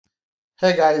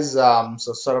Hey guys,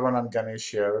 so Sarvan and Ganesh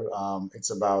here.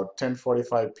 It's about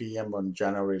 10:45 p.m. on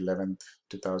January 11th,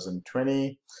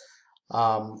 2020.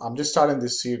 I'm just starting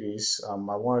this series. I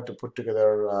wanted to put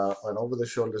together an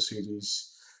over-the-shoulder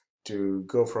series to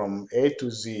go from A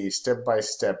to Z, step by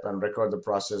step, and record the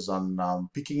process on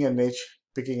picking a niche,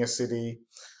 picking a city,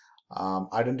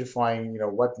 identifying,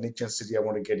 what niche and city I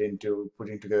want to get into,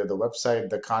 putting together the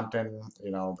website, the content,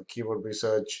 the keyword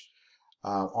research,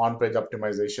 on-page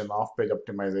optimization, off-page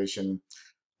optimization,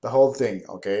 the whole thing,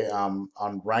 okay,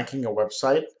 on ranking a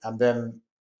website and then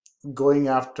going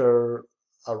after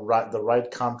the right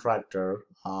contractor,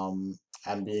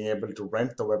 and being able to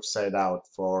rent the website out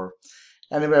for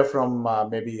anywhere from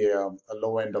maybe a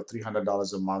low end of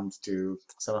 $300 a month to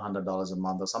 $700 a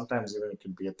month, or sometimes even it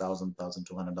could be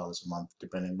 $1,200 a month,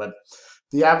 depending. But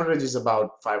the average is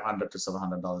about $500 to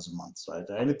 $700 a month, right?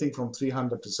 Anything from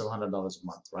 $300 to $700 a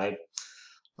month, right?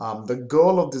 The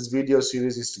goal of this video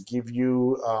series is to give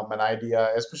you an idea,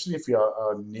 especially if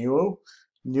you're new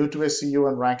to SEO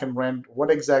and rank and rent, what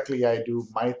exactly I do,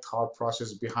 my thought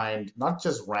process behind not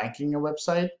just ranking a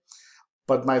website,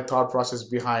 but my thought process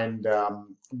behind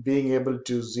being able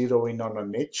to zero in on a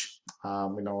niche,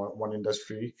 one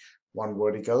industry, one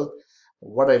vertical.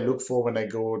 What I look for when I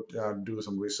go do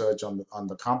some research on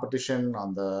the competition,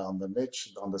 on the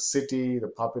niche, on the city, the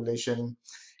population,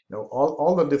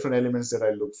 all the different elements that I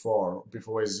look for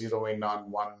before I zero in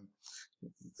on one,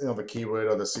 the keyword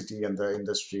or the city and the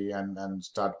industry, and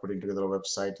start putting together a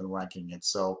website and ranking it.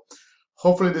 So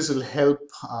hopefully this will help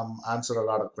answer a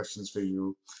lot of questions for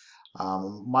you.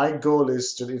 My goal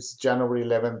is it's January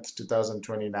 11th,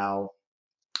 2020 now.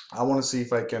 I want to see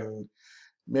if I can,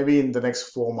 maybe in the next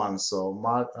 4 months, so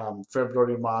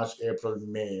February, March, April,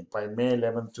 May, by May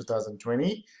 11th,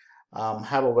 2020,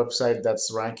 have a website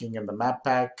that's ranking in the map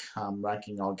pack,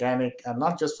 ranking organic, and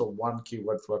not just for one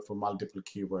keyword, but for multiple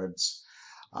keywords.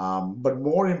 But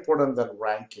more important than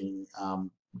ranking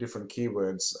different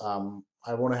keywords,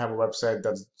 I want to have a website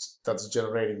that's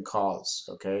generating calls,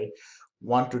 okay?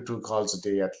 1 to 2 calls a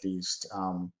day at least.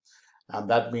 And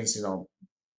that means,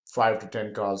 5 to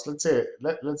 10 calls. Let's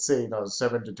say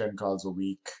 7 to 10 calls a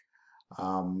week,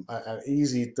 an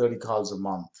easy 30 calls a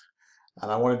month. And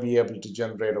I want to be able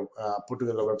to put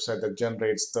together a website that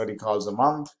generates 30 calls a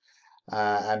month.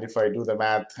 And if I do the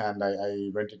math and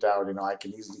I rent it out, I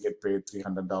can easily get paid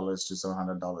 $300 to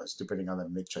 $700, depending on the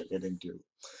niche I get into.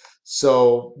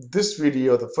 So this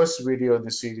video, the first video in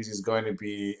this series, is going to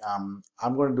be,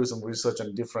 I'm going to do some research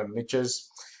on different niches.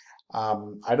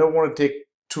 I don't want to take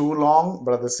too long,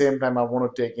 but at the same time, I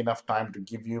want to take enough time to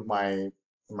give you my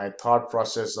thought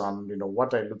process on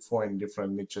what I look for in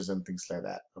different niches and things like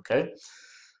that. Okay,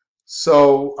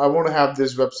 so I want to have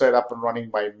this website up and running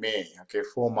by May. Okay,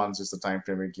 4 months is the time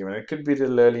frame we're given. It could be a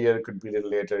little earlier, it could be a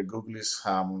little later. Google is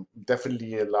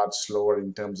definitely a lot slower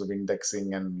in terms of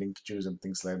indexing and link juice and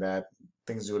things like that.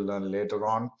 Things you'll learn later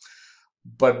on.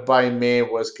 But by May,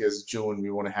 worst case June, we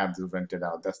want to have this rented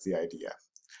out. That's the idea.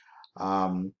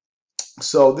 Um,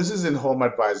 so this is in Home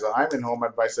Advisor. I'm in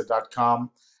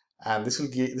homeadvisor.com, and this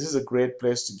is a great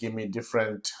place to give me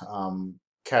different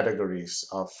categories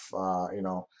of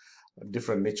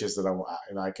different niches that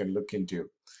I can look into.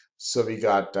 So we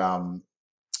got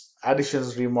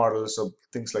additions, remodels, so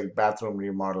things like bathroom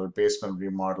remodel, basement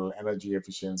remodel, energy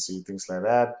efficiency, things like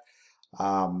that.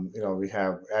 We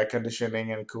have air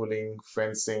conditioning and cooling,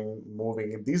 fencing,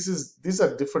 moving. These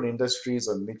are different industries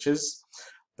or niches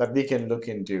that we can look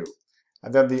into.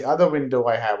 And then the other window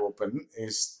I have open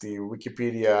is the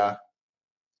Wikipedia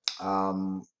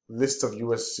list of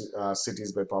US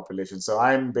cities by population. So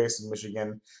I'm based in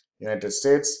Michigan, United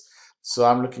States. So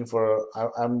I'm looking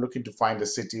to find a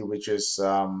city which has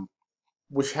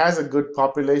a good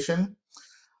population,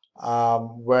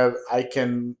 where I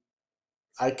can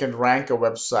rank a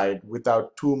website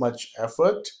without too much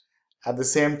effort. At the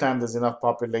same time, there's enough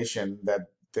population that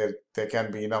there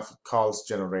can be enough calls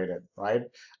generated, right?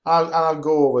 I'll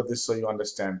go over this so you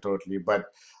understand totally. But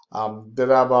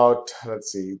there are about,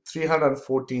 let's see,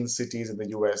 314 cities in the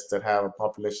US that have a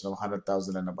population of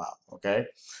 100,000 and above, okay?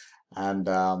 And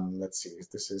let's see,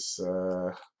 this is,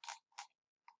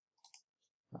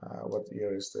 what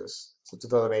year is this? So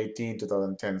 2018,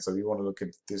 2010. So we want to look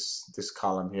at this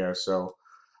column here. So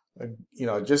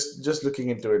just looking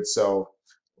into it. So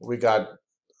we got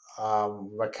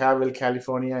Vacaville,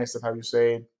 California. Is that how you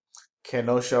say it?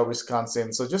 Kenosha,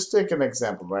 Wisconsin. So just take an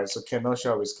example, right? So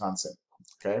Kenosha, Wisconsin.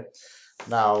 Okay.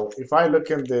 Now, if I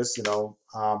look in this, a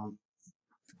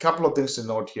couple of things to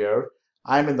note here.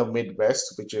 I'm in the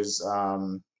Midwest, which is,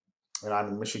 and I'm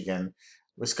in Michigan.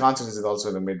 Wisconsin is also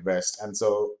in the Midwest, and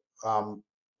so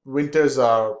winters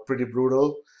are pretty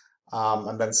brutal,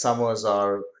 and then summers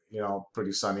are,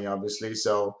 pretty sunny, obviously.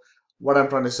 So what I'm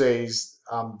trying to say is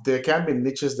there can be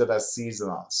niches that are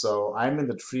seasonal. So I'm in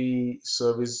the tree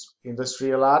service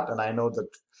industry a lot, and I know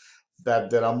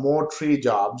that there are more tree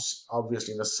jobs,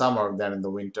 obviously, in the summer than in the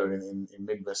winter in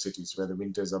Midwest cities where the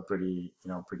winters are pretty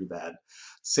bad.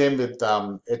 Same with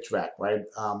HVAC, right?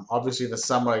 Obviously, in the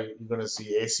summer, you're going to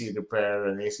see AC repair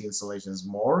and AC installations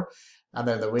more. And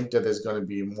then in the winter, there's going to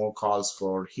be more calls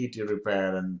for heating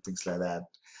repair and things like that,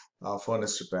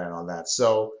 furnace repair and all that.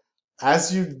 So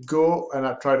as you go and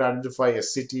try to identify a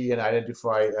city and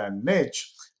identify a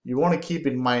niche, you want to keep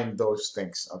in mind those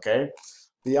things, okay?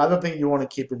 The other thing you want to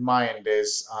keep in mind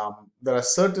is there are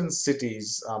certain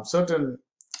cities, certain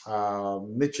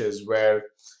niches where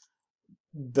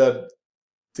the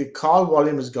the call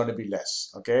volume is going to be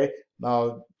less. Okay.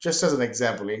 Now, just as an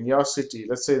example, in your city,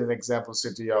 let's say an example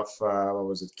city of what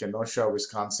was it, Kenosha,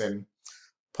 Wisconsin,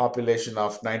 population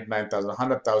of 99,000,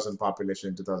 100,000 population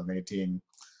in 2018.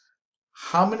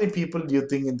 How many people do you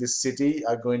think in this city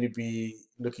are going to be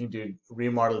looking to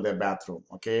remodel their bathroom?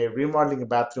 Okay, remodeling a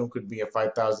bathroom could be a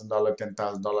 $5,000,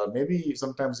 $10,000, maybe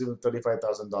sometimes even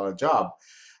 $35,000 job.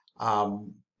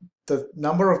 Um, the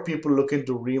number of people looking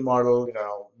to remodel,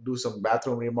 do some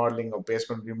bathroom remodeling or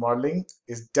basement remodeling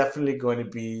is definitely going to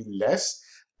be less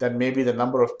than maybe the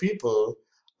number of people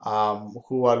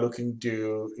who are looking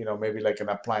to, maybe like an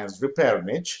appliance repair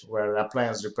niche, where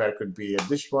appliance repair could be a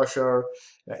dishwasher,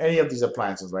 any of these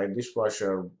appliances, right?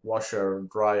 Dishwasher, washer,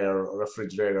 dryer,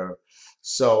 refrigerator.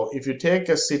 So if you take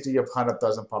a city of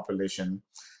 100,000 population,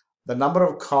 the number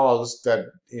of calls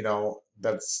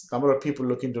that's number of people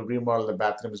looking to remodel the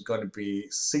bathroom is going to be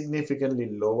significantly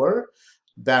lower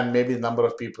than maybe the number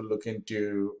of people looking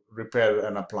to repair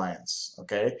an appliance.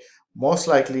 Okay, most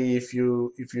likely if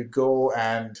you go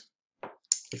and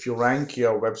if you rank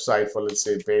your website for, let's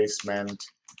say, basement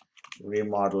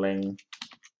remodeling,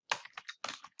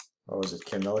 what was it,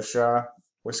 Kenosha,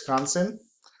 Wisconsin,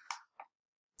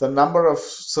 the number of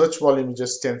search volume is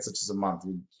just 10 searches a month.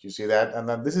 You see that? And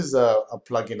then this is a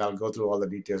plugin. I'll go through all the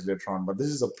details later on, but this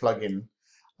is a plugin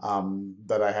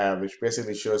that I have, which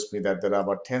basically shows me that there are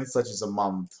about 10 searches a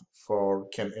month for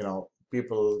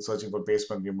people searching for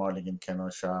basement remodeling in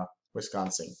Kenosha,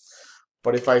 Wisconsin.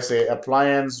 But if I say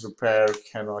appliance repair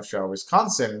Kenosha,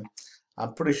 Wisconsin,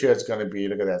 I'm pretty sure it's going to be,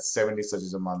 look at that, 70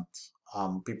 searches a month.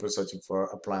 People searching for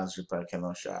appliance repair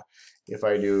Kenosha. If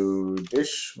I do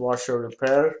dishwasher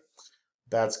repair,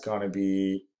 that's going to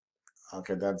be,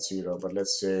 okay, that's 0, but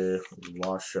let's say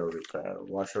washer repair,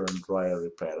 washer and dryer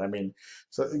repair. I mean,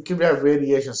 so it could have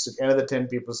variations to another 10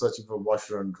 people searching for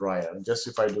washer and dryer. And just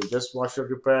if I do just washer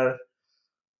repair,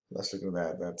 let's look at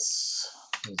that. That's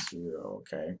 0.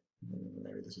 Okay,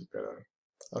 maybe this is better.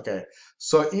 Okay,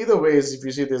 so either ways, if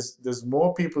you see there's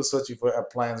more people searching for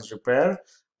appliance repair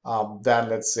than,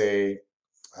 let's say,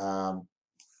 um,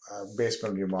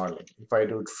 basement remodeling. If I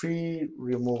do tree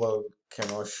removal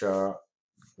Kenosha,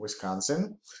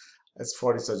 Wisconsin, it's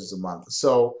 40 searches a month.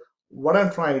 So what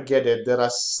I'm trying to get at, there are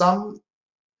some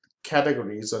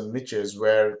categories or niches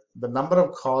where the number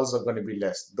of calls are going to be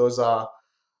less. Those are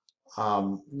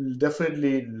um,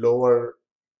 definitely lower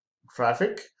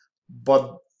traffic,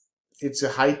 but it's a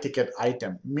high ticket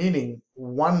item, meaning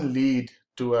one lead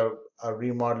to a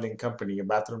remodeling company, a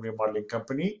bathroom remodeling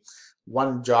company,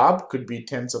 one job could be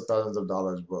tens of thousands of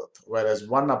dollars worth. Whereas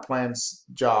one appliance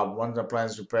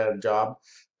repair job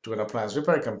to an appliance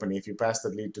repair company, if you pass the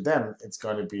lead to them, it's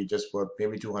going to be just worth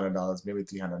maybe $200, maybe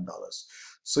 $300.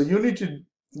 So you need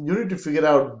to figure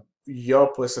out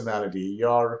your personality,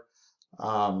 your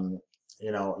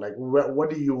like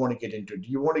what do you want to get into? Do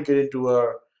you want to get into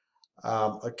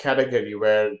a category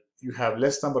where you have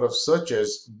less number of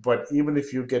searches, but even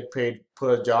if you get paid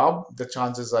per job, the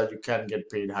chances are you can get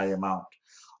paid high amount?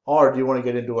 Or do you want to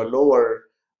get into a lower,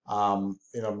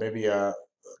 maybe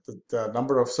the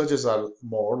number of searches are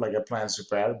more, like appliance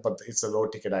repair, but it's a low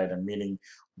ticket item, meaning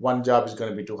one job is going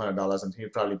to be $200 and he'll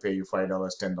probably pay you $5,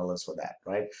 $10 for that,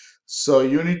 right? So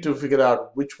you need to figure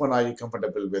out which one are you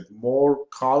comfortable with, more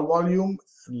call volume,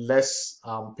 less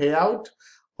payout,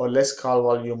 or less call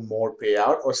volume, more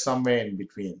payout, or somewhere in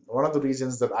between. One of the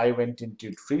reasons that I went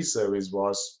into tree service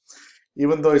was,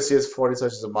 even though it says 40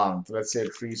 searches a month, let's say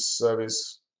tree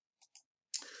service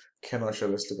Kenosha,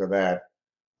 let's look at that.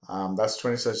 That's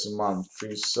 20 searches a month.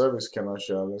 Free service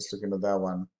Kenosha, let's look into that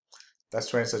one. That's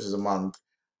 20 searches a month.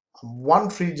 One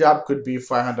free job could be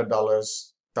 $500,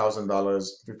 $1,000,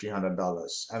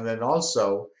 $1,500. And then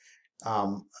also,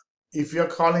 um, if you're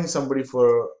calling somebody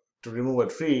to remove a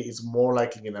tree is more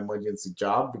likely an emergency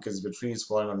job, because if a tree is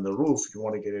falling on the roof, you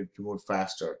want to get it removed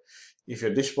faster. If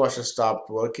your dishwasher stopped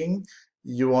working,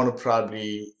 you want to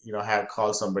probably, have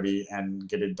call somebody and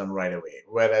get it done right away.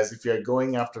 Whereas if you're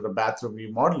going after the bathroom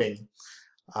remodeling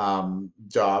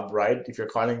job, right? If you're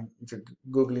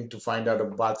Googling to find out a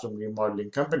bathroom remodeling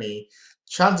company,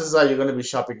 chances are you're going to be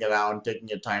shopping around, taking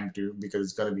your time to, because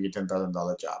it's going to be a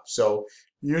 $10,000 job. So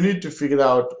you need to figure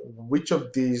out which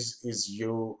of these is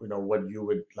what you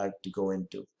would like to go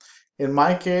into. In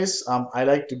my case, I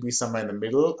like to be somewhere in the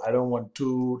middle. I don't want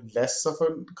too less of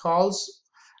a calls.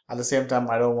 At the same time,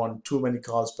 I don't want too many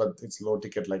calls, but it's low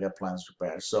ticket like appliance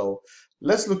repair. So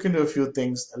let's look into a few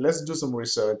things. Let's do some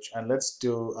research, and let's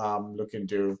do look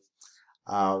into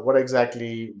what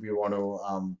exactly we want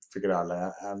to figure out.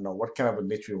 I don't know what kind of a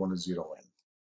niche we want to zero